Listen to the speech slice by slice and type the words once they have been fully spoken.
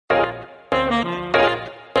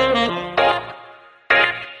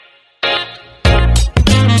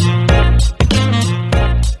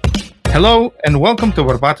Hello, and welcome to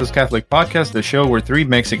Barbatos Catholic Podcast, the show where three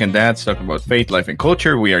Mexican dads talk about faith, life, and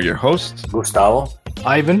culture. We are your hosts, Gustavo,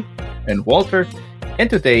 Ivan, and Walter. And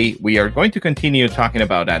today we are going to continue talking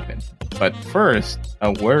about Advent. But first,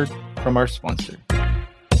 a word from our sponsor.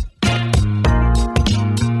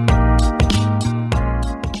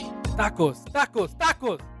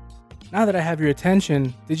 Tacos. Now that I have your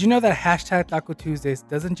attention, did you know that hashtag Taco Tuesdays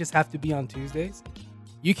doesn't just have to be on Tuesdays?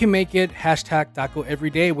 You can make it hashtag taco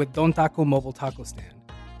every day with Don Taco mobile taco stand.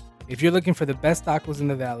 If you're looking for the best tacos in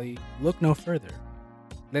the valley, look no further.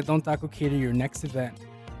 Let Don Taco cater your next event.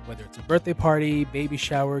 Whether it's a birthday party, baby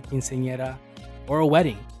shower, quinceañera, or a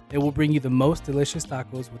wedding, they will bring you the most delicious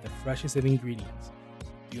tacos with the freshest of ingredients.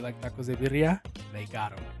 Do you like tacos de birria? They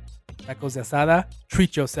got them. Tacos de asada?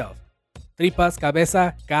 Treat yourself. Tripas,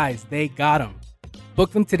 cabeza? Guys, they got them.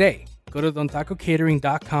 Book them today. Go to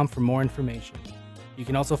dontacocatering.com for more information. You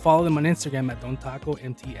can also follow them on Instagram at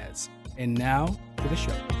DonTacoMTS. And now to the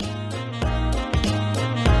show.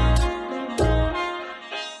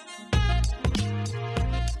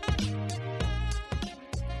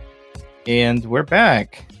 And we're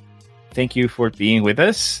back. Thank you for being with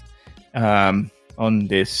us on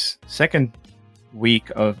this second week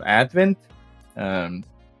of Advent.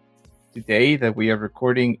 Today that we are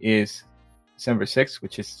recording is December 6th,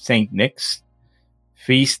 which is St. Nick's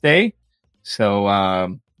feast day.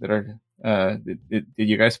 So, did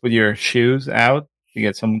you guys put your shoes out to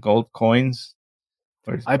get some gold coins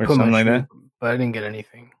or something like that? But I didn't get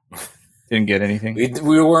anything. Didn't get anything.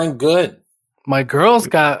 we weren't good. My girls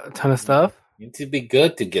got a ton of stuff. You need to be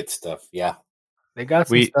good to get stuff. Yeah. They got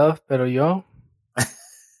some stuff, pero yo.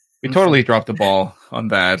 We totally dropped the ball on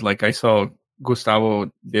that. Like I saw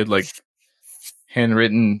Gustavo did like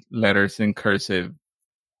handwritten letters in cursive,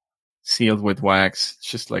 sealed with wax,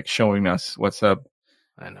 just like showing us what's up.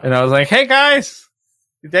 I know. And I was like, "Hey guys,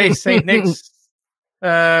 today's St. Nick's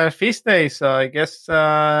feast day, so I guess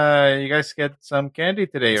you guys get some candy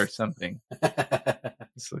today or something."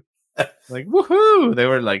 It's like woohoo! They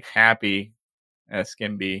were like happy as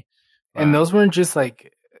can be. And those weren't just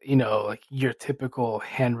like, like your typical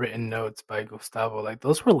handwritten notes by Gustavo. Like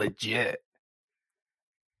those were legit.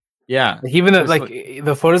 Yeah. Like, even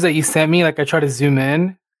the photos that you sent me, like I tried to zoom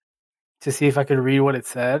in to see if I could read what it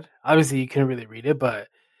said. Obviously, you couldn't really read it, but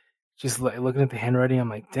just like looking at the handwriting, I'm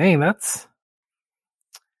like, dang, that's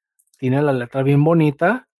tiene la letra bien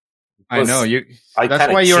bonita. I know you.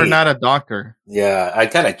 That's why you're not a doctor. Yeah, I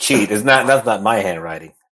kind of cheat. That's not my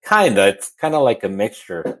handwriting. Kinda. It's kind of like a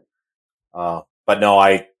mixture. But no,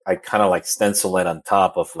 I kind of like stencil it on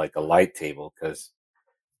top of like a light table because,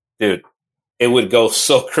 dude, it would go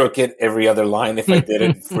so crooked every other line if I did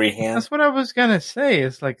it freehand. That's what I was gonna say.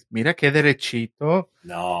 It's like, mira que derechito.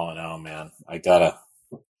 No, man. I gotta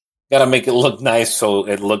make it look nice so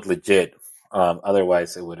it looked legit.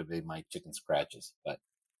 Otherwise, it would have been my chicken scratches. But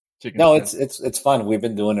it's fun. We've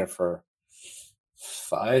been doing it for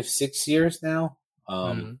 5-6 years now.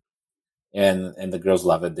 And the girls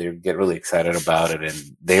love it. They get really excited about it,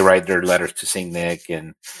 and they write their letters to St. Nick,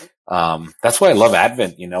 and that's why I love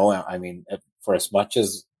Advent. I mean, for as much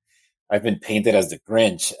as I've been painted as the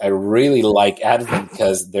Grinch, I really like Advent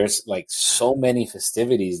because there's like so many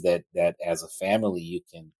festivities that as a family you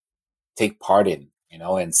can take part in.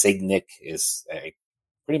 And St. Nick is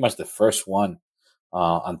pretty much the first one.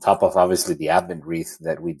 On top of obviously the Advent wreath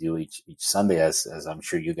that we do each Sunday, as I'm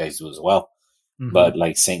sure you guys do as well. Mm-hmm. But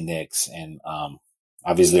like St. Nick's and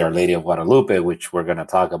obviously Our Lady of Guadalupe, which we're going to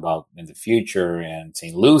talk about in the future, and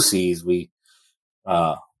St. Lucy's, we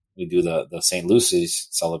do the St. Lucy's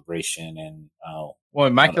celebration, and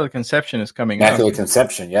Immaculate Conception is coming. Immaculate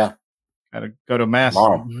Conception, yeah. Gotta go to mass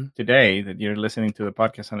today. That you're listening to the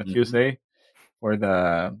podcast on a Tuesday, or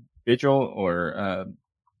the vigil, or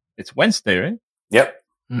it's Wednesday, right? Yep.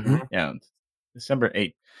 Mm-hmm. Yeah, December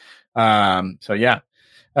 8th. So yeah.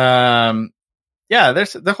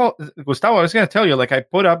 There's the whole Gustavo. I was gonna tell you, like I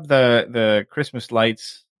put up the Christmas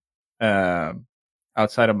lights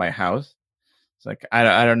outside of my house. It's like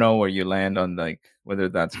I don't know where you land on like whether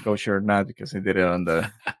that's kosher or not because I did it on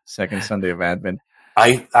the second Sunday of Advent.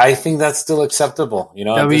 I think that's still acceptable.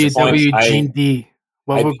 WWGD.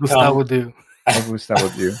 What would Gustavo do? What would Gustavo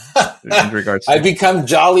do in regards to I become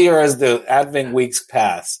jollier as the Advent weeks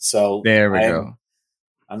pass. So there we go.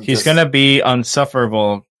 He's gonna be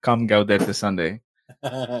unsufferable come Gaudete Sunday.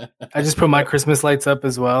 I just put my Christmas lights up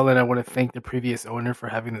as well, and I want to thank the previous owner for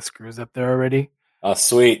having the screws up there already. Oh,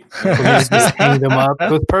 sweet. Just hang them up.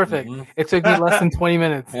 It was perfect. Mm-hmm. It took me less than 20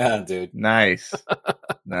 minutes. Yeah, dude. Nice.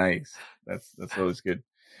 That's always good.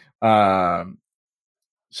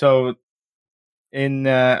 So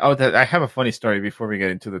I have a funny story before we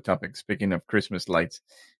get into the topic. Speaking of Christmas lights,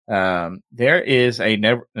 there is a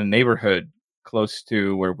neighborhood close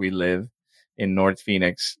to where we live in North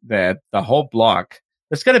Phoenix that the whole block.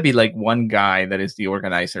 There's got to be like one guy that is the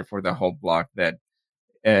organizer for the whole block. That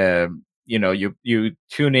you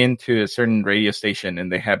tune into a certain radio station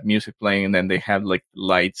and they have music playing, and then they have like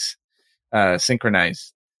lights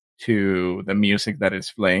synchronized to the music that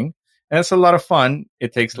is playing. And it's a lot of fun.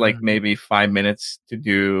 It takes like maybe 5 minutes to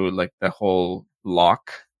do like the whole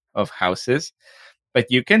block of houses,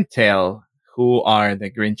 but you can tell who are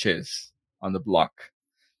the Grinches on the block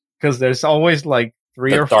because there's always like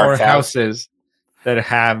three or four houses that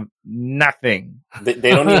have nothing. They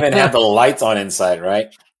don't even have the lights on inside,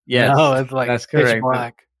 right? Yes, no, it's like that's correct.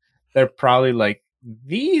 Black. They're probably like,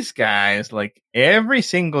 these guys, like every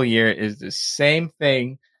single year is the same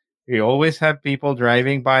thing. We always have people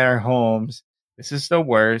driving by our homes. This is the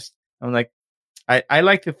worst. I'm like, I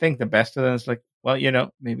like to think the best of them is like, well,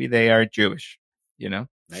 maybe they are Jewish,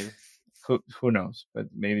 Maybe. Who knows? But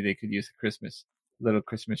maybe they could use a little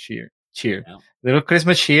Christmas cheer. Yeah. Little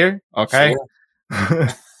Christmas cheer. Okay. Sure.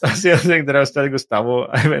 That's the other thing that I was telling Gustavo.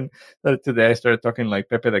 Today I started talking like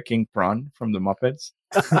Pepe the King Prawn from the Muppets.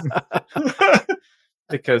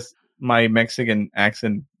 Because my Mexican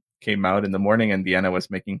accent came out in the morning and Diana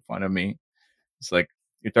was making fun of me. It's like,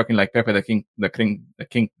 you're talking like Pepe the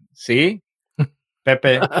King. See?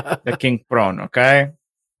 Pepe the King Prawn, okay?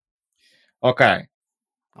 Okay.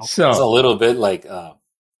 So it's a little bit like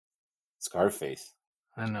Scarface.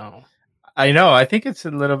 I know. I think it's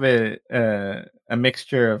a little bit a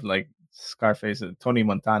mixture of like Scarface and Tony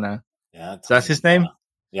Montana. Yeah. That's his name?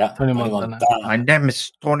 Yeah. Tony Montana. My name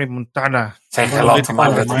is Tony Montana. Say hello to my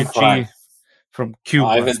little friend from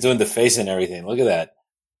Cuba. Ivan's doing the face and everything. Look at that.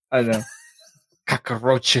 I know.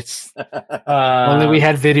 Cockroaches. Only we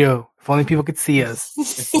had video. If only people could see us.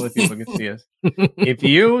 If only people could see us. If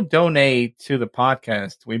you donate to the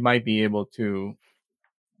podcast, we might be able to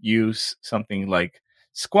use something like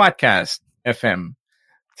Squadcast FM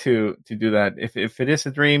to do that. If it is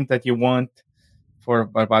a dream that you want for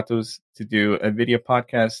Barbatos to do a video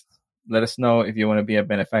podcast, let us know. If you want to be a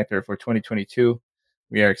benefactor for 2022,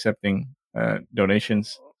 we are accepting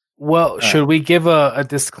donations. Well, should we give a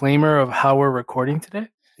disclaimer of how we're recording today?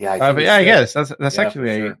 Yeah, I guess that's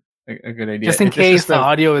actually a good idea. Just in case the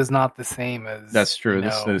audio is not the same as. That's true.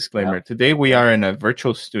 This is the disclaimer. Yeah. Today we are in a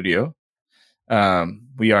virtual studio.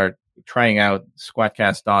 We are trying out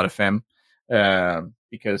Squadcast.fm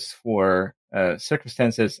because for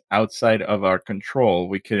circumstances outside of our control,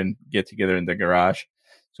 we couldn't get together in the garage.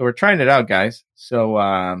 So we're trying it out, guys. So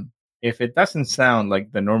if it doesn't sound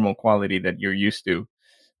like the normal quality that you're used to,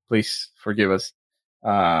 please forgive us.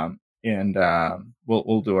 And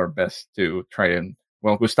we'll do our best to try and,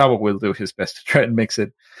 Gustavo will do his best to try and mix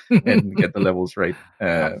it and get the levels right.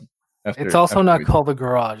 It's also not called the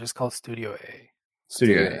garage. It's called Studio A.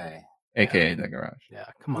 Studio A. AKA the garage. Yeah,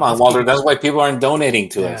 come on, Walter. That's why people aren't donating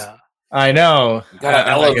to us. I know. You gotta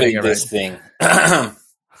elevate this thing.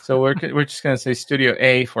 So we're just gonna say Studio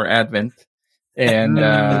A for Advent and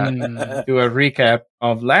do a recap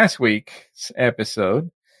of last week's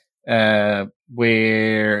episode,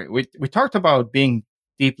 where we talked about being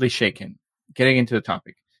deeply shaken, getting into the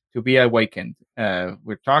topic, to be awakened.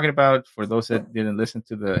 We're talking about, for those that didn't listen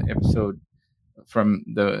to the episode from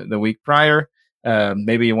the week prior,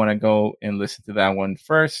 maybe you want to go and listen to that one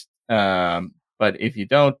first. But if you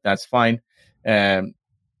don't, that's fine.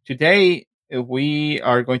 Today, we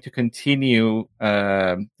are going to continue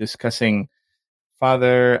discussing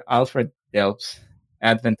Father Alfred Delp's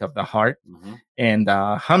Advent of the Heart and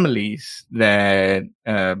homilies that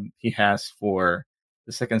he has for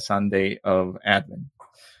the second Sunday of Advent.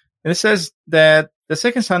 And it says that the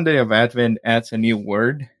second Sunday of Advent adds a new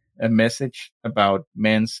word, a message about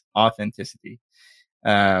man's authenticity.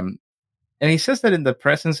 And he says that in the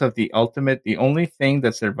presence of the ultimate, the only thing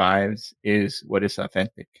that survives is what is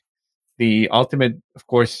authentic. The ultimate, of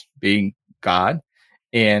course, being God,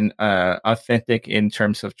 and authentic in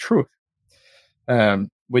terms of truth,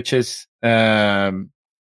 which is right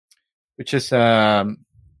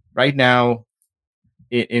now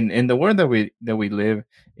in the world that we live,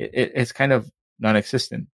 it's kind of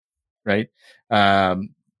non-existent, right?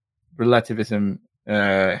 Relativism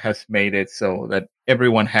has made it so that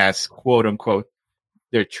everyone has, quote unquote,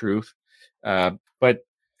 their truth. But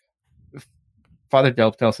Father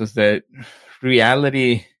Delp tells us that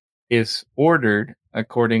reality is ordered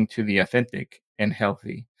according to the authentic and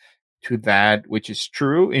healthy, to that which is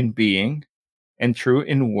true in being and true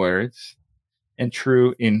in words and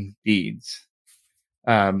true in deeds.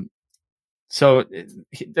 So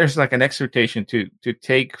there's like an exhortation to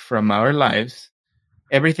take from our lives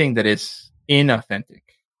everything that is inauthentic.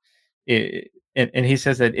 And he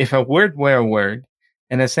says that if a word were a word,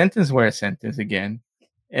 and a sentence were a sentence again,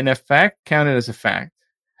 and a fact counted as a fact,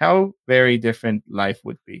 how very different life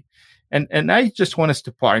would be. And I just want us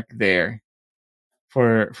to park there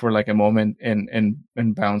for like a moment and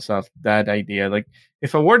bounce off that idea. Like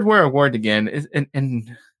if a word were a word again,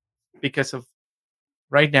 and because of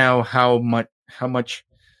right now how much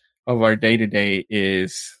of our day to day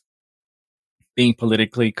is being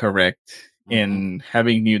politically correct and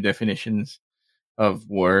having new definitions of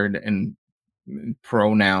word and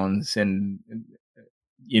pronouns, and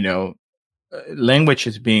language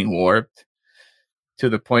is being warped to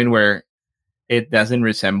the point where it doesn't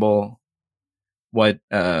resemble what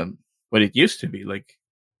it used to be. Like,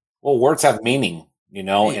 well, words have meaning,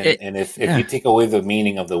 and if you take away the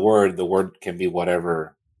meaning of the word can be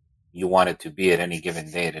whatever you want it to be at any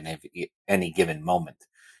given day, at any given moment.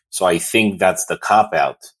 So I think that's the cop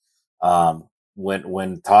out.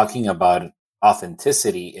 When talking about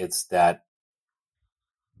authenticity, it's that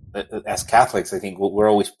as Catholics, I think we're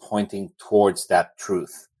always pointing towards that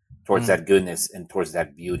truth, towards that goodness, and towards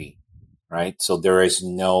that beauty, right? So there is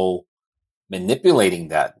no manipulating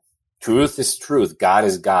that. Truth is truth. God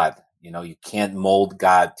is God. You can't mold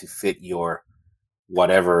God to fit your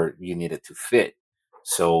whatever you need it to fit.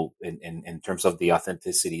 So in terms of the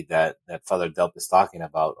authenticity that Father Delp is talking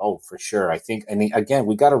about, oh, for sure. I think, and again,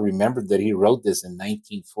 we got to remember that he wrote this in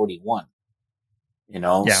 1941,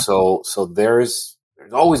 so there's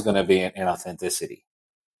always going to be an authenticity,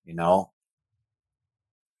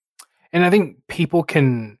 And I think people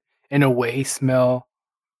can, in a way, smell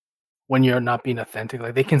when you're not being authentic.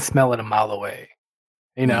 Like they can smell it a mile away,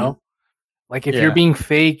 like if you're being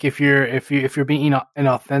fake, if you're being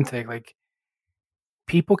inauthentic, like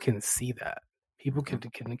people can see that. People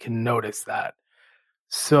can notice that.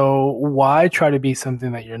 So why try to be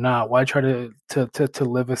something that you're not? Why try to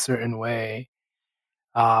live a certain way,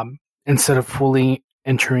 instead of fully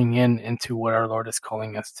entering into what our Lord is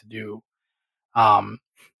calling us to do?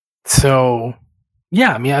 So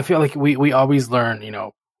yeah, I mean, I feel like we always learn,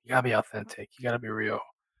 you gotta be authentic, you gotta be real.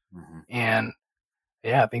 And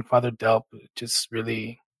yeah, I think Father Delp just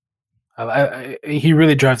really, he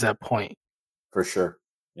really drives that point. For sure.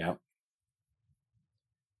 Yeah.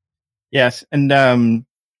 Yes, and the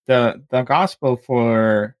gospel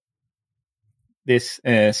for this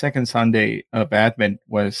second Sunday of Advent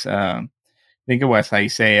was, I think it was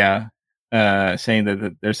Isaiah saying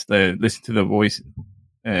that there's the listen to the voice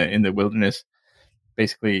in the wilderness,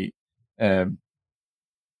 basically a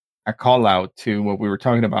call out to what we were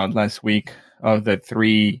talking about last week of the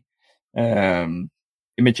three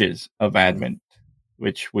images of Advent,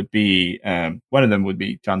 which would be one of them would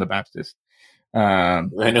be John the Baptist.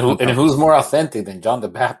 And who's more authentic than John the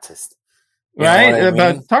Baptist? Right?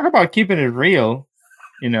 But talk about keeping it real,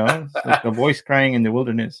 like the voice crying in the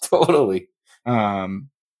wilderness. Totally.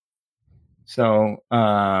 So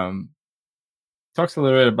talks a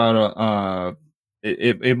little bit about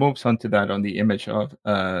it moves on to that on the image of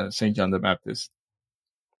Saint John the Baptist.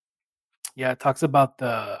 Yeah, it talks about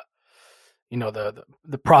the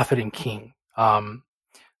prophet and king.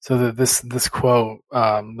 So this quote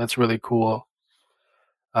that's really cool.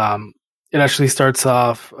 It actually starts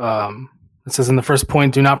off. It says in the first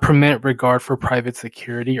point, do not permit regard for private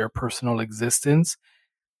security or personal existence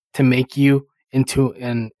to make you into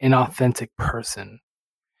an inauthentic person.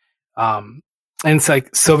 And it's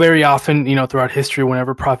like, so very often, throughout history,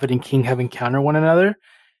 whenever prophet and king have encountered one another,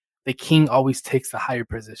 the king always takes the higher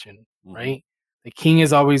position, right? The king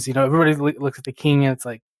is always, everybody looks at the king and it's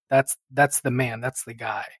like, that's the man, that's the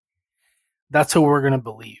guy. That's who we're going to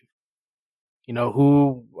believe.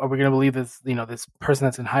 Who are we going to believe this, this person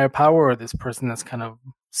that's in higher power, or this person that's kind of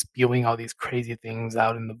spewing all these crazy things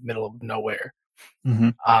out in the middle of nowhere?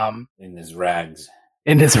 In his rags.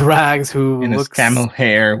 In his camel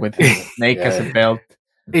hair with his snake as a belt.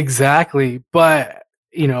 Exactly. But,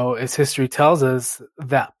 as history tells us,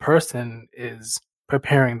 that person is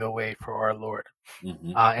preparing the way for our Lord.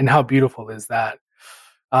 And how beautiful is that?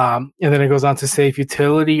 And then it goes on to say,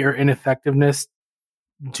 futility or ineffectiveness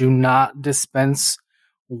do not dispense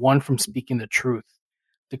one from speaking the truth,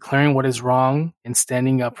 declaring what is wrong, and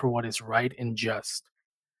standing up for what is right and just.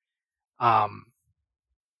 That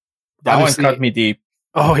one cut me deep.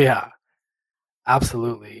 Oh yeah,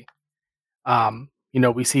 absolutely.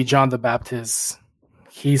 We see John the Baptist.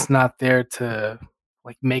 He's not there to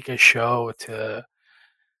like make a show to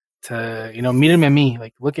meet him and me.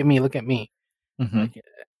 Like, look at me. Like, and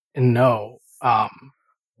no.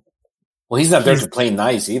 Well, he's not there to play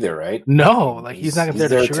nice either, right? No, like he's not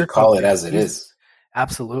there to call it as it is.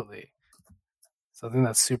 Absolutely. So I think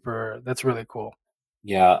that's really cool.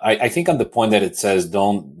 Yeah, I think on the point that it says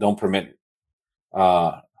do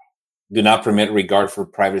not permit regard for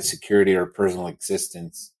private security or personal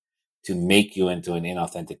existence to make you into an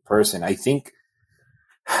inauthentic person. I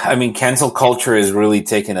mean, cancel culture is really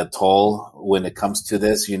taking a toll when it comes to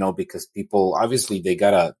this, because people obviously they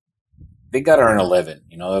gotta earn a living.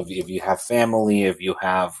 If you have family, if you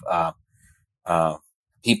have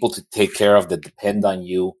people to take care of that depend on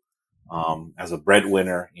you as a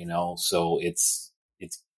breadwinner, so it's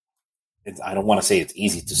I don't want to say it's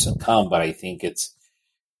easy to succumb, but I think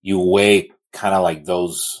you weigh kind of like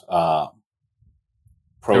those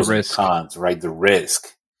pros and cons, right? The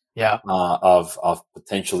risk, of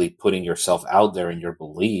potentially putting yourself out there and your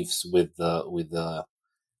beliefs with that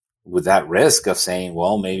risk of saying,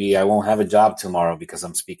 well, maybe I won't have a job tomorrow because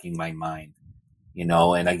I'm speaking my mind,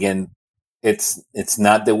 And again, it's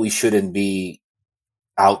not that we shouldn't be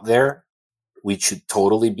out there. We should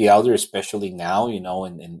totally be out there, especially now,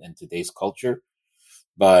 in today's culture.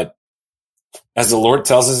 But as the Lord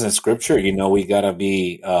tells us in Scripture, we gotta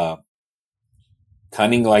be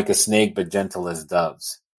cunning like a snake, but gentle as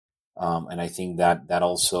doves. And I think that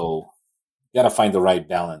also gotta find the right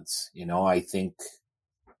balance. I think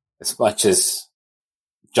as much as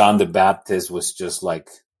John the Baptist was just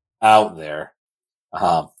like out there,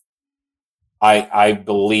 I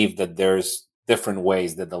believe that there's different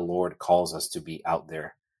ways that the Lord calls us to be out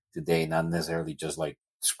there today, not necessarily just like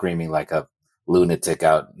screaming like a lunatic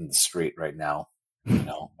out in the street right now,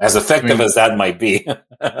 as effective as that might be.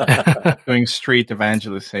 Doing street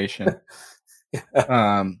evangelization.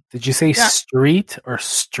 Did you say street or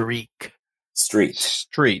streak?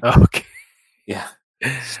 Street. Okay. Yeah.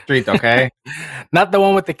 Street, okay? Not the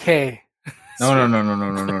one with the K.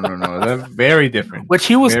 No. They're very different. Which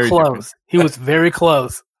he was close. Different. He was very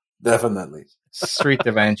close. Definitely. Street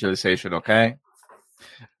evangelization, okay?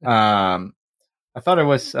 I thought it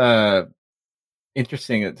was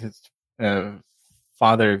interesting that his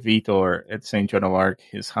Father Vitor at St. Joan of Arc,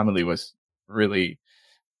 his homily was really,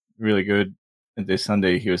 really good. And this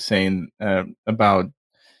Sunday he was saying about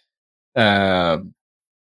John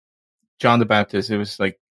the Baptist. It was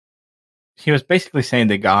like he was basically saying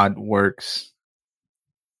that God works.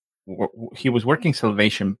 He was working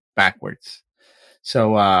salvation backwards.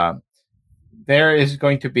 So there is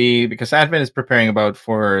going to be, because Advent is preparing about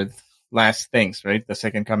for last things, right? The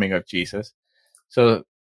second coming of Jesus. So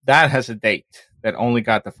that has a date that only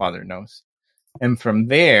God the Father knows. And from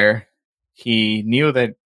there, he knew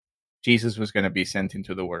that Jesus was going to be sent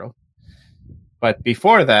into the world. But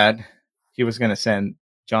before that, he was going to send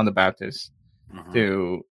John the Baptist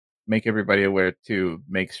to make everybody aware to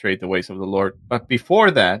make straight the ways of the Lord. But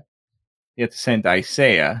before that, he had to send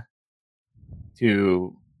Isaiah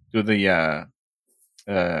to do the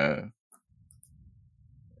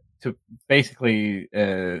to basically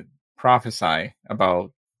prophesy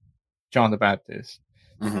about John the Baptist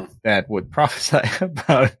that would prophesy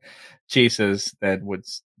about Jesus that would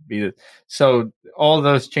be so all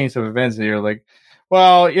those chains of events that you're like,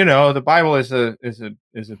 well, the Bible is a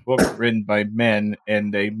book written by men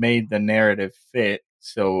and they made the narrative fit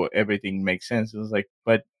so everything makes sense. It was like,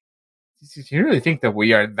 but do you really think that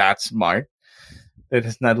we are that smart? That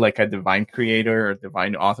it's not like a divine creator or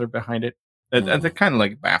divine author behind it? That kind of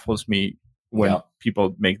like baffles me when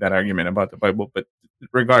people make that argument about the Bible. But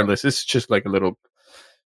regardless, it's just like a little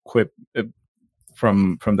quip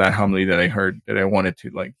from that homily that I heard that I wanted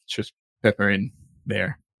to like just pepper in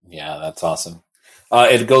there. Yeah, that's awesome.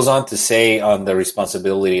 It goes on to say on the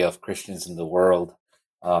responsibility of Christians in the world.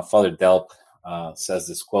 Father Delp says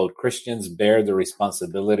this quote: Christians bear the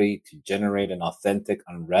responsibility to generate an authentic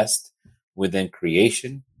unrest within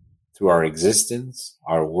creation through our existence,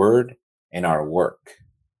 our word, and our work.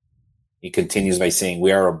 He continues by saying,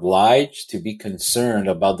 we are obliged to be concerned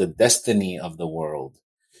about the destiny of the world.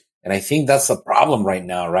 And I think that's the problem right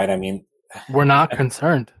now, right? I mean, we're not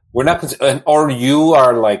concerned. We're not concerned. Or you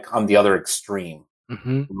are like on the other extreme,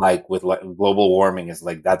 like with like global warming is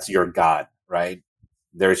like, that's your God, right?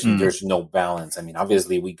 There's no balance. I mean,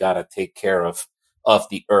 obviously we got to take care of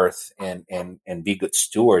the earth and be good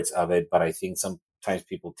stewards of it. But I think sometimes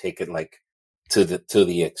people take it like to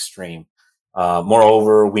the extreme.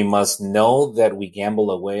 Moreover, we must know that we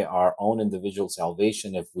gamble away our own individual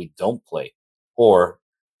salvation if we don't play, or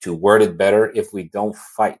to word it better, if we don't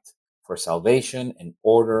fight for salvation and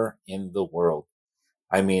order in the world.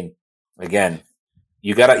 I mean, again,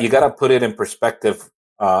 you gotta put it in perspective,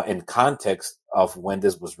 in context of when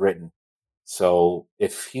this was written. So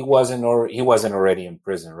if he wasn't already in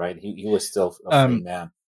prison, right? He was still a free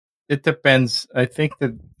man. It depends. I think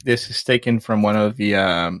that this is taken from one of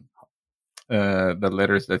the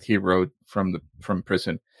letters that he wrote from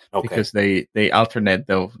prison, because they alternate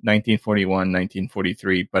though 1941,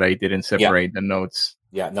 1943, but I didn't separate the notes.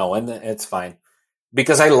 Yeah, no, and it's fine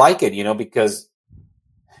because I like it, because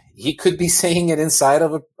he could be saying it inside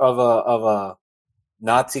of a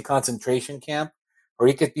Nazi concentration camp, or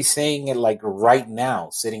he could be saying it like right now,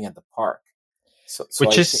 sitting at the park. So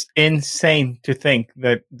which is insane to think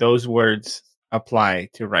that those words apply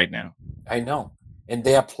to right now. I know, and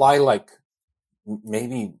they apply like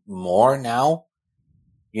maybe more now,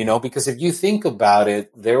 because if you think about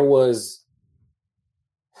it, there was.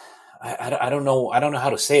 I don't know how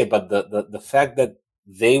to say it, but the fact that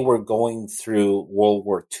they were going through World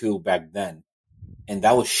War II back then, and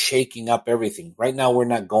that was shaking up everything. Right now, we're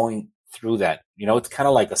not going through that. It's kind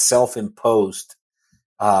of like a self-imposed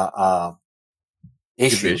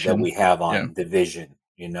issue division that we have on division.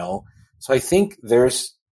 So I think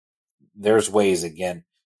there's ways again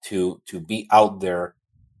to be out there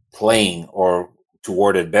playing, or to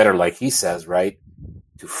word it better, like he says, right,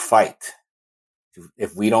 to fight.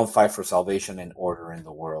 If we don't fight for salvation and order in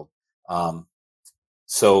the world.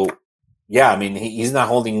 So, yeah, I mean, he's not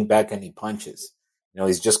holding back any punches.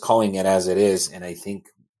 He's just calling it as it is. And I think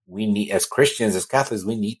we need, as Christians, as Catholics,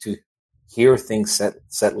 we need to hear things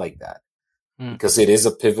set like that, because it is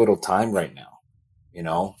a pivotal time right now,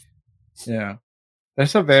 Yeah.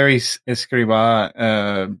 There's a very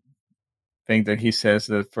Escrivá thing that he says,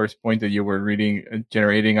 the first point that you were reading,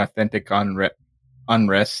 generating authentic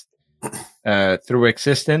unrest through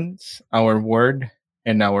existence, our word,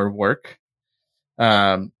 and our work.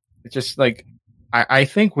 It's just like, I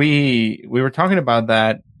think we were talking about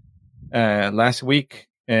that last week,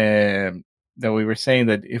 that we were saying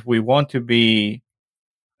that if we want to be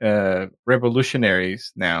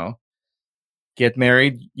revolutionaries now, get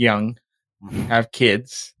married young, have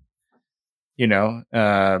kids, be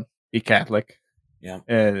Catholic. Yeah.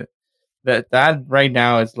 That right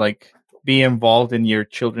now is like, be involved in your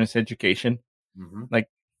children's education. Like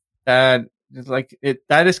that is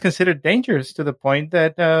that is considered dangerous to the point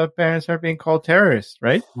that parents are being called terrorists,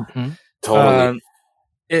 right? Totally.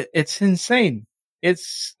 It's insane.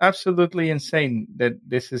 It's absolutely insane that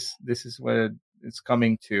this is what it's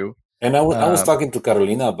coming to. And I was talking to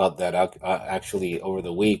Carolina about that actually over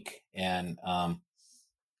the week, and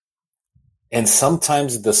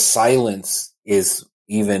sometimes the silence is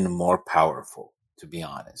even more powerful, to be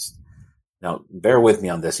honest. Now, bear with me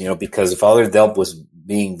on this, because Father Delp was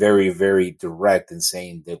being very, very direct in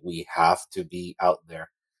saying that we have to be out there.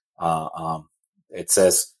 It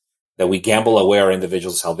says that we gamble away our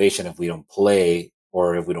individual salvation if we don't play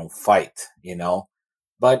or if we don't fight,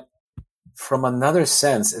 But from another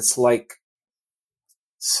sense, it's like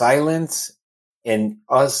silence and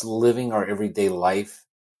us living our everyday life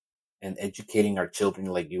and educating our children,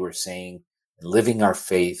 like you were saying, and living our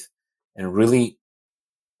faith, and really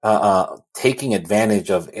taking advantage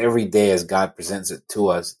of every day as God presents it to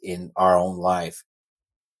us in our own life.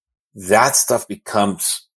 That stuff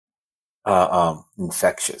becomes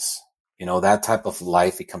infectious. That type of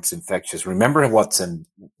life becomes infectious. Remember what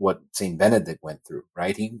Saint Benedict went through,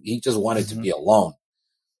 right? He just wanted to be alone.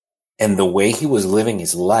 And the way he was living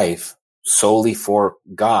his life solely for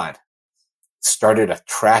God started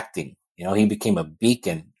attracting, he became a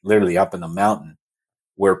beacon literally up in the mountain,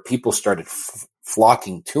 where people started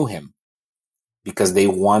flocking to him because they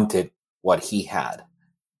wanted what he had,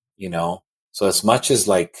 So as much as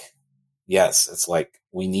yes, it's like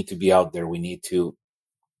we need to be out there. We need to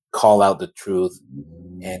call out the truth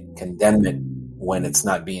and condemn it when it's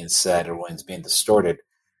not being said or when it's being distorted.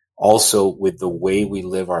 Also, with the way we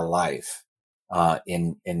live our life,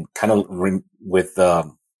 in kind of with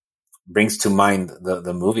brings to mind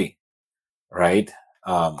the movie, right?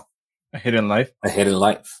 A Hidden Life. A Hidden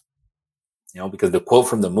Life. Because the quote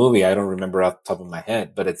from the movie, I don't remember off the top of my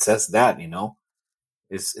head, but it says that,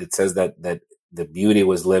 it says that the beauty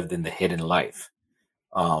was lived in the hidden life.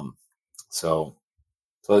 So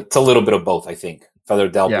it's a little bit of both, I think. Father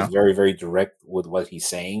Delp is very, very direct with what he's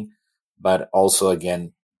saying, but also,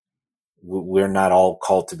 again, we're not all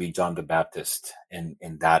called to be John the Baptist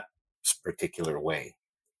in that particular way.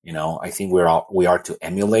 I think we are to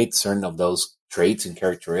emulate certain of those traits and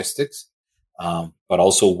characteristics, but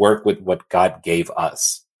also work with what God gave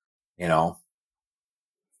us,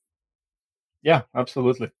 Yeah,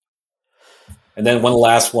 absolutely. And then one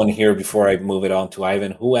last one here before I move it on to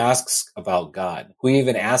Ivan. Who asks about God? Who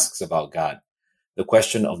even asks about God? The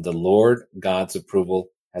question of the Lord God's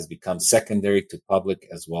approval has become secondary to public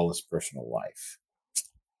as well as personal life.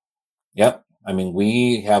 Yep. I mean,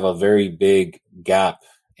 we have a very big gap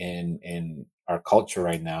in our culture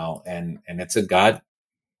right now, and it's a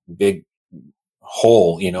big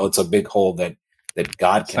hole. It's a big hole that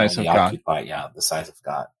God can only occupy. Yeah, the size of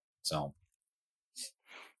God. So.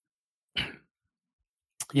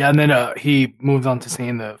 Yeah, and then he moves on to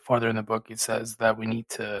saying farther in the book, he says that we need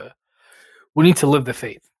to live the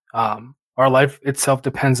faith. Our life itself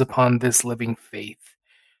depends upon this living faith.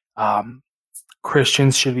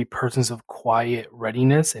 Christians should be persons of quiet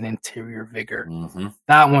readiness and interior vigor. Mm-hmm.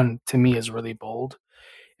 That one to me is really bold.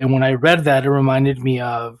 And when I read that, it reminded me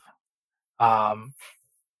of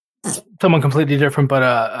someone completely different, but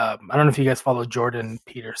I don't know if you guys follow Jordan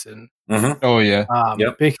Peterson. Mm-hmm. Oh yeah,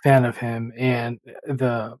 Big fan of him. And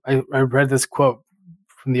I read this quote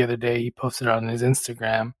from the other day. He posted it on his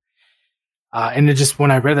Instagram, and it just, when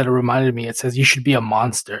I read that, it reminded me. It says, "You should be a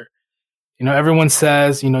monster." Everyone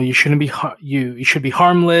says, you shouldn't be you should be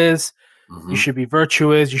harmless. Mm-hmm. You should be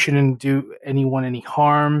virtuous. You shouldn't do anyone any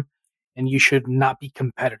harm, and you should not be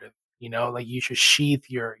competitive. Like you should sheath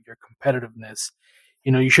your competitiveness.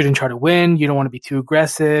 You shouldn't try to win. You don't want to be too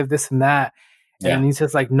aggressive, this and that. Yeah. And he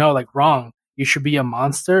says, like, no, like, wrong. You should be a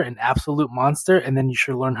monster, an absolute monster, and then you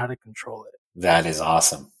should learn how to control it. That is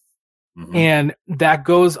awesome. Mm-hmm. And that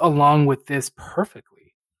goes along with this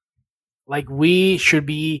perfectly. Like, we should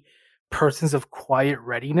be persons of quiet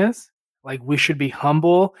readiness. Like, we should be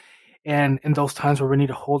humble. And in those times where we need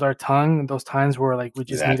to hold our tongue, in those times where, like, we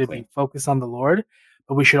just need to be focused on the Lord,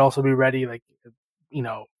 but we should also be ready, like,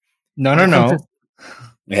 No.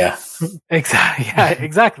 Yeah. Exactly. Yeah,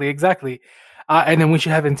 exactly. And then we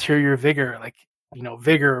should have interior vigor, like,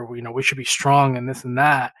 vigor, we should be strong and this and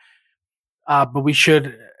that. But we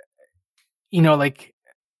should, like,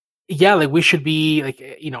 yeah, like we should be like,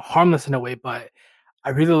 harmless in a way, but I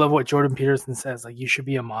really love what Jordan Peterson says. Like, you should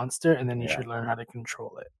be a monster, and then you should learn how to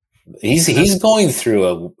control it. He's going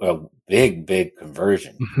through a big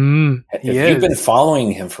conversion. Mm-hmm. If you've been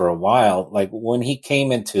following him for a while, like when he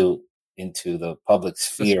came into the public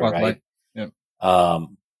sphere, right? Yeah.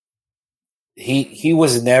 He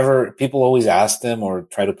was never. People always asked him or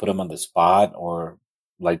try to put him on the spot, or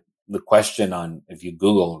like the question on, if you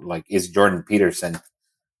Google, like, is Jordan Peterson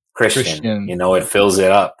Christian? It fills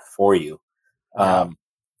it up for you.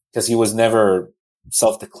 Because he was never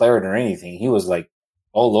self-declared or anything. He was like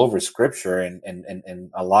all over scripture, and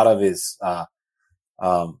a lot of his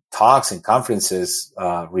talks and conferences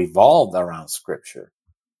revolved around scripture.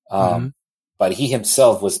 But he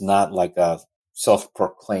himself was not like a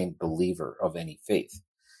self-proclaimed believer of any faith.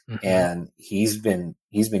 Mm-hmm. And he's been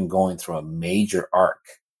going through a major arc.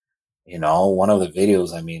 One of the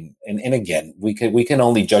videos, I mean, and again, we can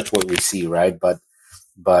only judge what we see, right? But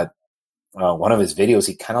one of his videos,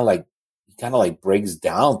 he kind of like breaks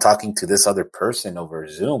down talking to this other person over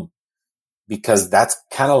Zoom, because that's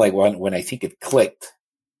kind of like when I think it clicked,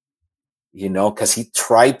 because he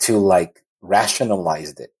tried to like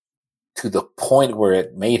rationalize it to the point where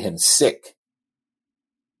it made him sick.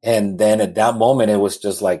 And then at that moment, it was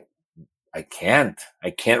just like, I can't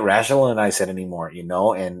rationalize it anymore,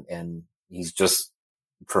 and he's just,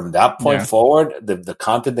 from that point forward, the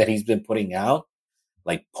content that he's been putting out,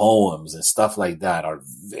 like poems and stuff like that, are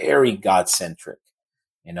very God-centric,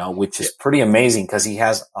 which is pretty amazing because he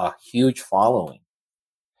has a huge following.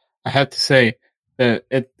 I have to say that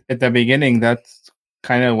at the beginning, that's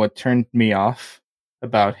kind of what turned me off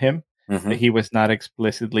about him. Mm-hmm. That he was not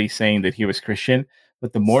explicitly saying that he was Christian,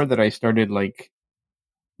 but the more that I started like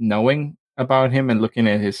knowing about him and looking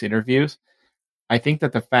at his interviews, I think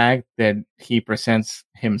that the fact that he presents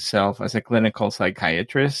himself as a clinical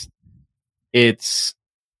psychiatrist, it's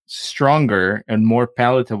stronger and more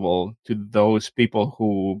palatable to those people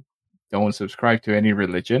who don't subscribe to any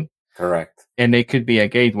religion. Correct. And it could be a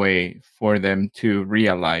gateway for them to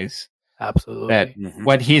realize absolutely that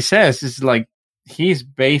what he says is like, he's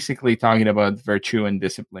basically talking about virtue and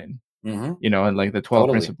discipline, and like the 12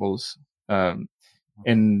 principles. And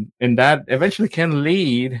that eventually can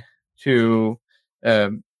lead to,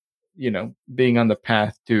 being on the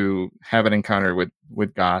path to have an encounter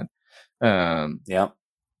with God. So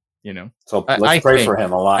I pray for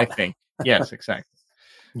him a lot. I think. Yes, exactly.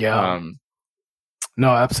 Yeah. No,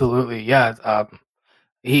 absolutely. Yeah.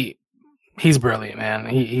 He's brilliant, man.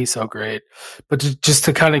 He's so great. But just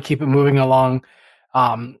to kind of keep it moving along,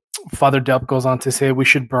 Father Delp goes on to say we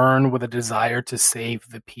should burn with a desire to save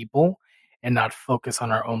the people and not focus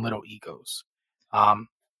on our own little egos. Our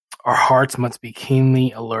hearts must be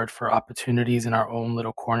keenly alert for opportunities in our own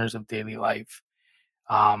little corners of daily life.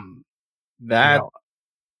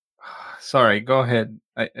 Sorry, go ahead.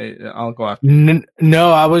 I'll go after.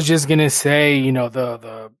 No, I was just gonna say,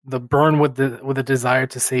 the burn with the desire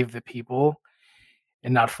to save the people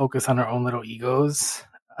and not focus on our own little egos.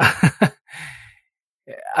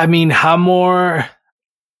 I mean, how more?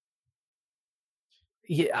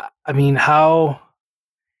 Yeah, I mean, how?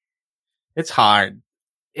 It's hard.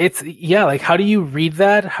 Like, how do you read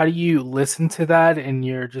that? How do you listen to that? And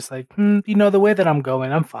you're just like, the way that I'm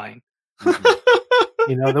going, I'm fine.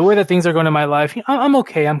 The way that things are going in my life, I'm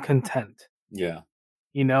okay. I'm content. Yeah.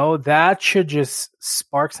 That should just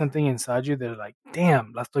spark something inside you that like,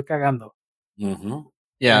 damn, la estoy cagando. Mm-hmm.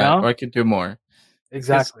 Yeah, or I could do more.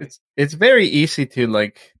 Exactly. It's very easy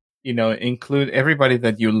to include everybody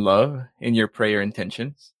that you love in your prayer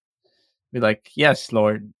intentions. Be like, yes,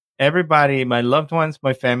 Lord, everybody, my loved ones,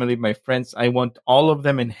 my family, my friends, I want all of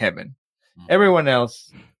them in heaven. Mm-hmm. Everyone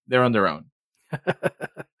else, they're on their own.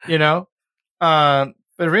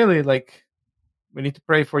 But really, like, we need to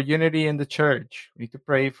pray for unity in the church. We need to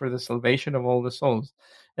pray for the salvation of all the souls.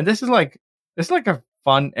 And this is like a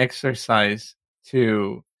fun exercise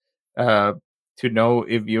to know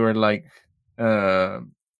if you're like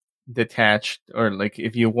detached, or like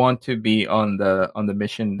if you want to be on the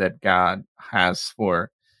mission that God has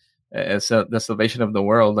for the salvation of the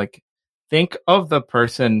world. Like, think of the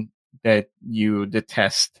person that you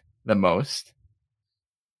detest the most,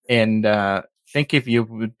 and think if you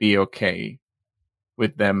would be okay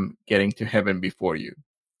with them getting to heaven before you.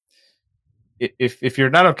 If you're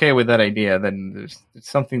not okay with that idea, then there's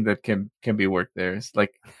something that can be worked there. It's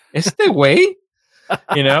like, it's the way,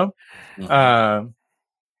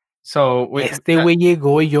 So este güey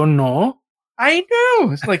llegó y yo no. I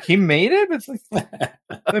know. It's like he made it. It's like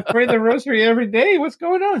I pray the rosary every day. What's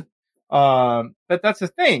going on? But that's the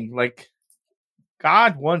thing. Like,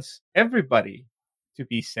 God wants everybody to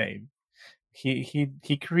be saved.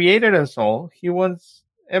 He created us all. He wants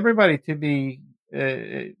everybody to be.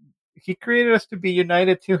 He created us to be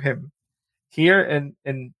united to Him here and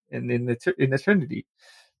in eternity.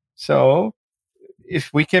 So,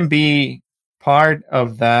 if we can be part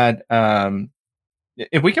of that,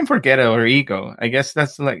 if we can forget our ego, I guess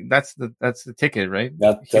that's the ticket, right?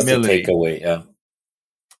 That's humility. The takeaway, yeah.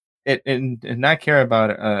 And not care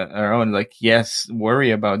about our own, like, yes,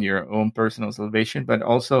 worry about your own personal salvation, but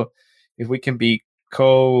also if we can be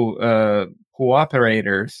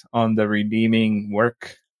cooperators on the redeeming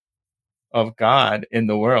work of God in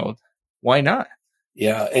the world, why not?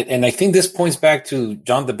 Yeah, and I think this points back to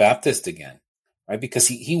John the Baptist again, right? Because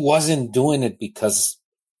he wasn't doing it because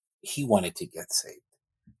he wanted to get saved.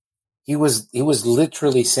 He was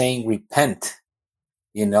literally saying, repent,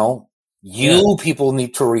 people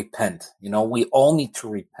need to repent. We all need to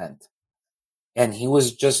repent. And he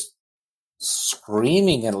was just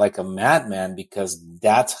screaming it like a madman because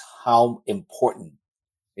that's how important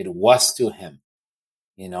it was to him,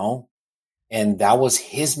 and that was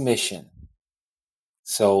his mission.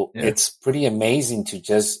 So It's pretty amazing to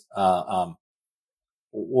just,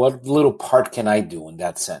 what little part can I do in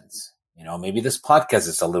that sense? Maybe this podcast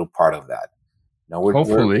is a little part of that.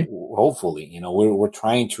 Hopefully, we're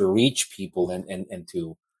trying to reach people and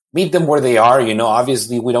to meet them where they are.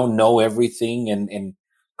 Obviously we don't know everything and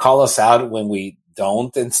call us out when we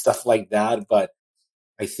don't and stuff like that. But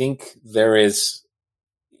I think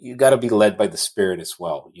you got to be led by the Spirit as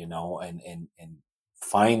well, and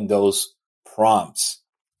find those prompts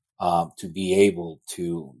to be able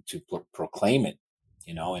to proclaim it,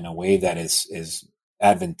 in a way that is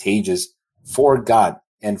advantageous for God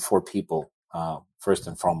and for people, first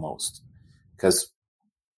and foremost, because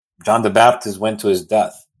John the Baptist went to his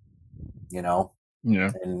death,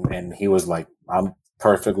 and he was like, I'm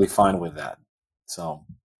perfectly fine with that. So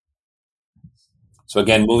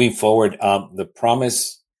again, moving forward, the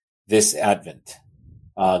promise this Advent,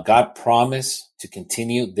 God promised to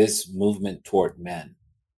continue this movement toward man.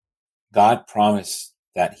 God promised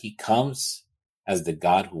that He comes as the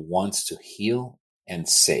God who wants to heal and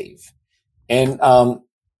save. And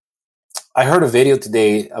I heard a video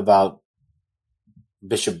today about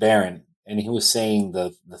Bishop Barron, and he was saying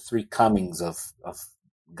the three comings of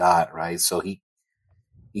God, right? So he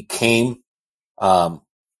came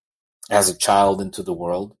as a child into the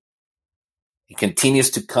world. He continues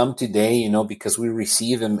to come today, because we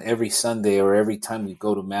receive Him every Sunday or every time we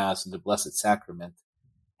go to Mass in the Blessed Sacrament,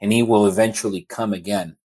 and He will eventually come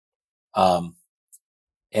again. And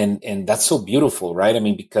that's so beautiful, right? I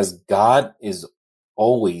mean, because God is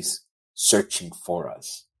always searching for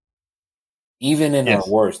us. Even in our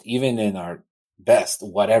worst, even in our best,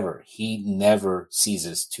 whatever, He never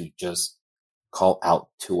ceases to just call out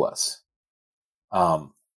to us.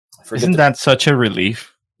 Isn't that such a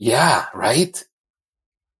relief? Yeah, right?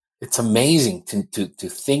 It's amazing to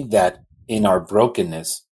think that in our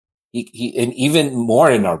brokenness, he and even more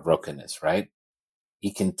in our brokenness, right?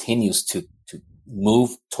 He continues to move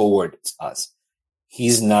towards us.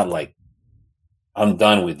 He's not like, I'm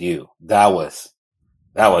done with you. That was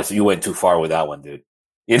you went too far with that one, dude.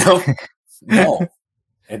 You know? No.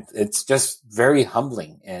 It's just very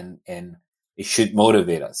humbling, and it should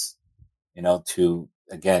motivate us, to,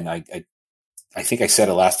 again, I think I said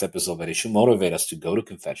it last episode, but it should motivate us to go to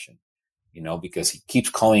confession, because he keeps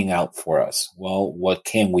calling out for us. Well, what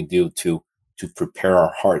can we do to prepare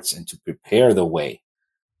our hearts and to prepare the way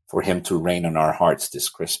for him to reign on our hearts this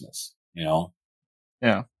Christmas,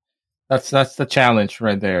 Yeah. That's the challenge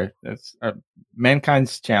right there. That's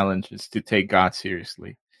mankind's challenge is to take God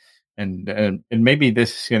seriously. And maybe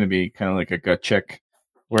this is going to be kind of like a gut check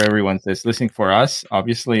where everyone is listening for us,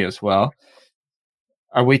 obviously, as well.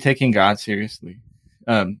 Are we taking God seriously?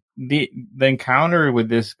 The encounter with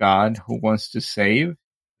this God who wants to save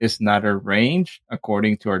is not arranged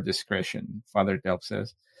according to our discretion, Father Delp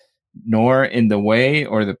says, nor in the way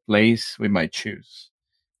or the place we might choose.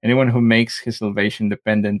 Anyone who makes his salvation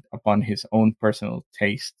dependent upon his own personal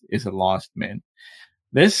taste is a lost man.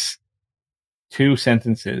 This two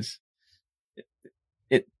sentences,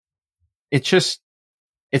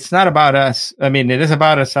 it's not about us. I mean, it is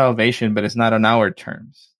about our salvation, but it's not on our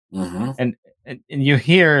terms. Mm-hmm. And you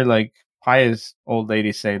hear like pious old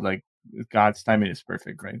ladies say like God's timing is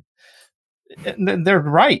perfect, right? And they're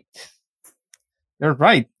right. They're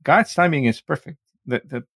right. God's timing is perfect.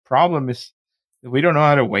 The problem is that we don't know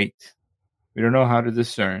how to wait. We don't know how to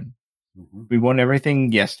discern. Mm-hmm. We want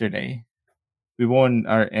everything yesterday. We want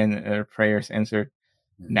our prayers answered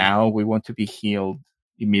now. We want to be healed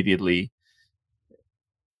immediately.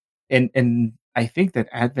 And I think that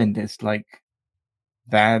Advent is like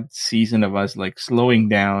that season of us like slowing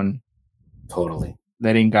down, totally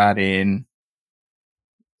letting God in.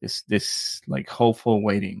 This like hopeful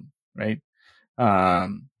waiting, right?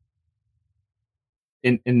 I'm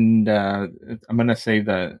gonna save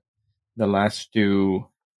the last two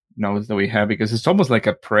notes that we have because it's almost like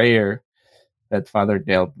a prayer that Father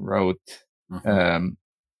Delp wrote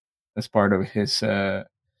as part of his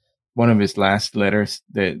one of his last letters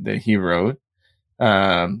that he wrote.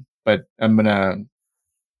 But I'm gonna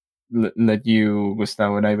let you,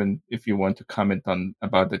 Gustavo, and Ivan, if you want to comment on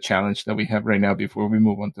about the challenge that we have right now before we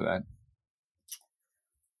move on to that.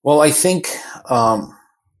 Well, I think,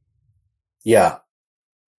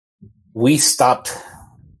 we stopped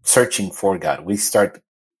searching for God. We start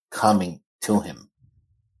coming to him,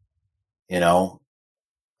 and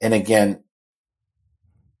again,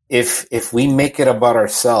 if we make it about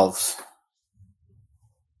ourselves,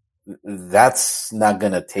 that's not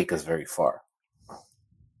going to take us very far.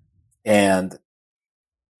 And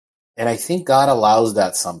I think God allows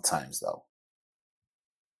that sometimes, though.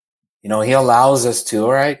 He allows us to,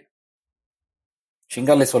 all right,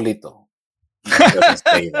 chingale solito. He doesn't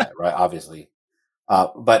say that, right? Obviously.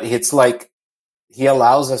 But it's like he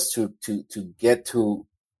allows us to get to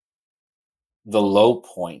the low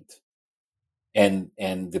point and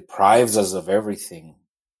deprives us of everything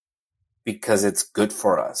because it's good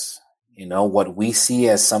for us. What we see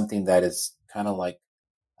as something that is kind of like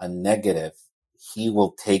a negative, he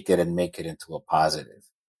will take it and make it into a positive.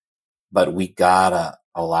 But we gotta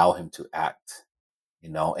allow him to act,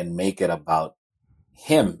 and make it about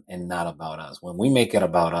him and not about us. When we make it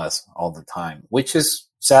about us all the time, which is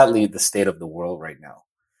sadly the state of the world right now,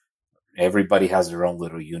 everybody has their own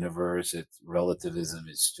little universe. Relativism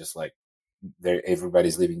is just like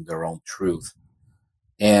everybody's living their own truth.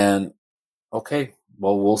 And okay,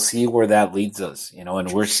 well, we'll see where that leads us,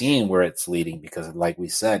 and we're seeing where it's leading because, like we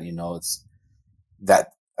said, it's that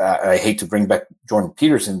I hate to bring back Jordan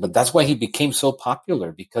Peterson, but that's why he became so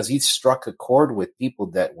popular, because he struck a chord with people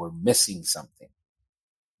that were missing something,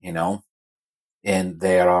 and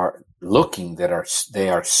they are looking, they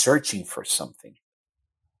are searching for something.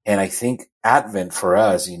 And I think Advent for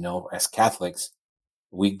us, as Catholics,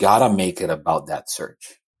 we gotta make it about that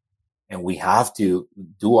search, and we have to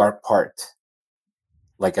do our part.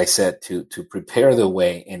 Like I said, to prepare the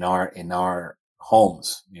way in our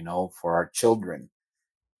homes, for our children,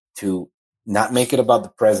 to not make it about the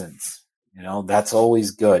presents. That's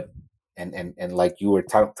always good. And like you were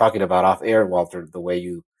talking about off air, Walter, the way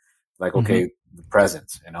you like, okay, the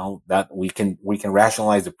presents, that we can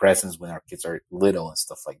rationalize the presents when our kids are little and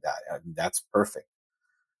stuff like that. I mean, that's perfect.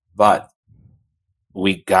 But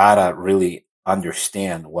we gotta really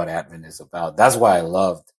understand what Advent is about. That's why I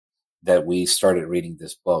loved that we started reading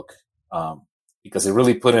this book, because it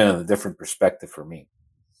really put it in a different perspective for me,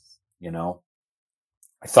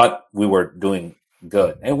 I thought we were doing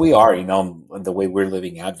good, and we are, the way we're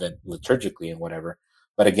living Advent liturgically and whatever.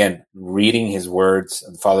 But again, reading his words,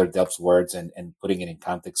 Father Delp's words, and putting it in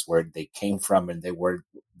context where they came from and they were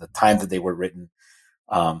the time that they were written,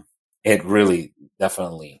 it really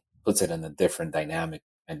definitely puts it in a different dynamic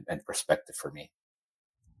and perspective for me.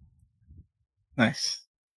 Nice.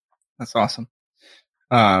 That's awesome.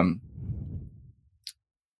 And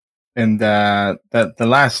the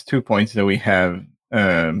last 2 points that we have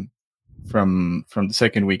from the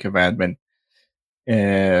second week of Advent,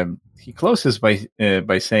 he closes by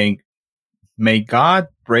saying, "May God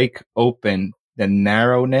break open the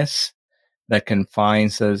narrowness that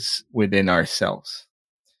confines us within ourselves,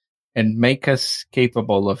 and make us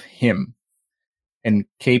capable of Him and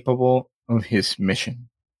capable of His mission.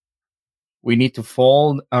 We need to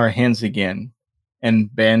fold our hands again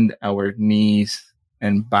and bend our knees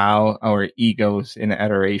and bow our egos in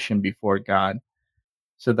adoration before God,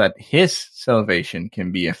 so that His salvation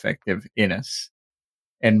can be effective in us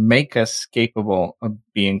and make us capable of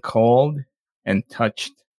being called and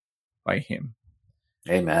touched by Him."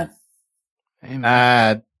 Amen.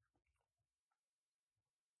 Amen.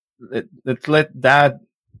 Let that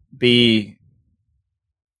be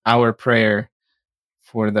our prayer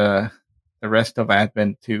for the rest of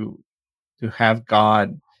Advent, to have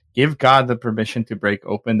God, give God the permission to break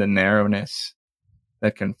open the narrowness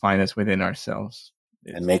that confine us within ourselves.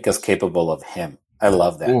 And make us capable of Him. I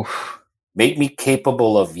love that. Oof. Make me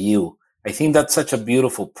capable of you. I think that's such a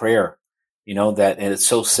beautiful prayer, and it's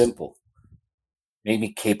so simple. Make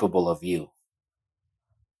me capable of you.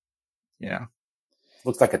 Yeah.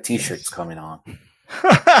 Looks like a t-shirt's coming on.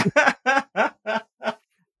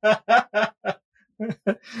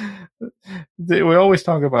 We always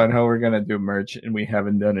talk about how we're going to do merch, and we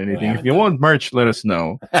haven't done anything. If you want merch, let us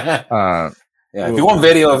know. If you want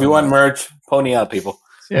video, if you want merch, pony up, people.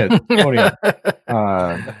 Yeah, pony up.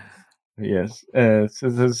 Yes, so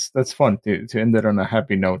that's fun to end it on a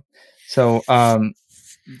happy note. So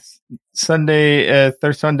Sunday,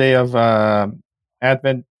 third Sunday of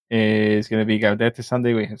Advent is going to be Gaudete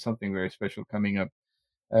Sunday. We have something very special coming up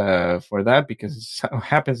for that, because it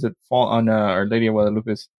happens to fall on Our Lady of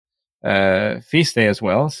Guadalupe's feast day as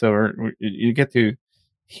well. So you get to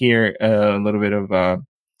hear a little bit of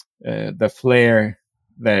the flair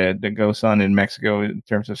that goes on in Mexico in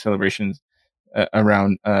terms of celebrations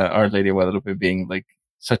around Our Lady of Guadalupe being like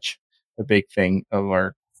such a big thing of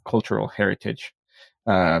our cultural heritage,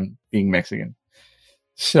 being Mexican.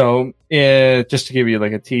 So just to give you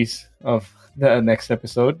like a tease of the next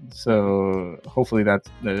episode, so hopefully that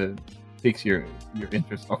piques your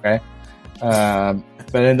interest. Okay.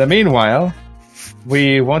 But in the meanwhile,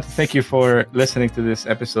 we want to thank you for listening to this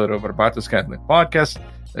episode of Barbato's Catholic Podcast,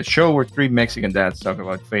 a show where three Mexican dads talk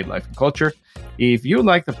about faith, life, and culture. If you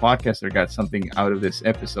like the podcast or got something out of this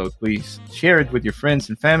episode, please share it with your friends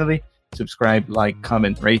and family. Subscribe, like,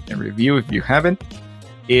 comment, rate, and review if you haven't.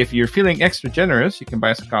 If you're feeling extra generous, you can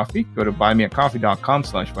buy us a coffee. Go to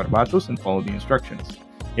buymeacoffee.com/Barbatos and follow the instructions.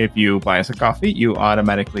 If you buy us a coffee, you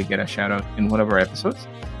automatically get a shout out in one of our episodes.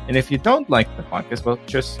 And if you don't like the podcast, well,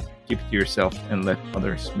 just keep it to yourself and let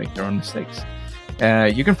others make their own mistakes.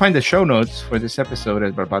 You can find the show notes for this episode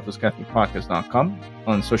at BarbatosCatholicPodcast.com.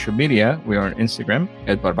 On social media, we are on Instagram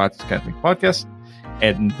at Barbatos Catholic Podcast.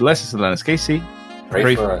 And bless us, Alanis Casey.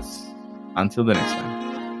 Pray for us. Until the next time.